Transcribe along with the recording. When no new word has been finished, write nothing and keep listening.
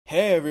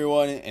Hey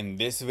everyone, in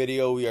this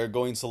video we are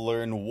going to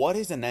learn what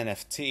is an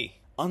NFT.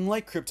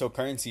 Unlike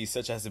cryptocurrencies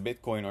such as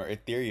Bitcoin or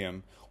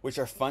Ethereum, which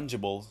are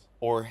fungible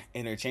or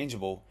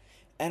interchangeable,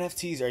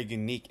 NFTs are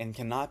unique and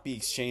cannot be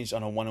exchanged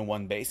on a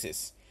one-on-one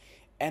basis.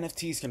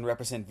 NFTs can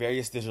represent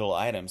various digital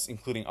items,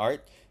 including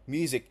art,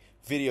 music,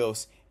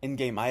 videos,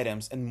 in-game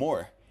items, and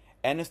more.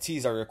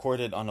 NFTs are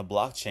recorded on a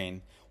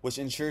blockchain, which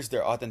ensures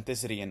their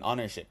authenticity and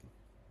ownership.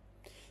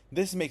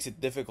 This makes it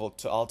difficult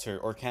to alter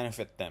or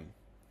counterfeit them.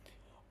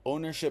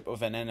 Ownership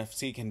of an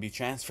NFT can be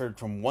transferred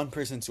from one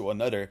person to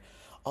another,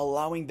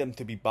 allowing them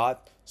to be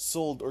bought,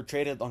 sold, or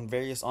traded on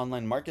various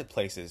online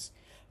marketplaces.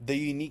 The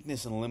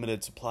uniqueness and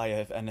limited supply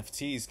of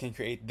NFTs can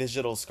create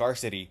digital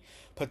scarcity,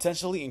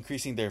 potentially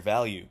increasing their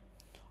value.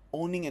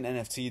 Owning an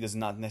NFT does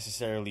not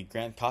necessarily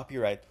grant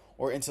copyright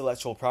or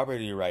intellectual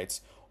property rights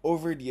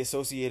over the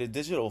associated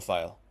digital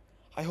file.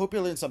 I hope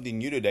you learned something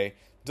new today.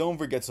 Don't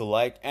forget to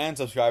like and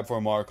subscribe for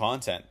more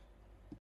content.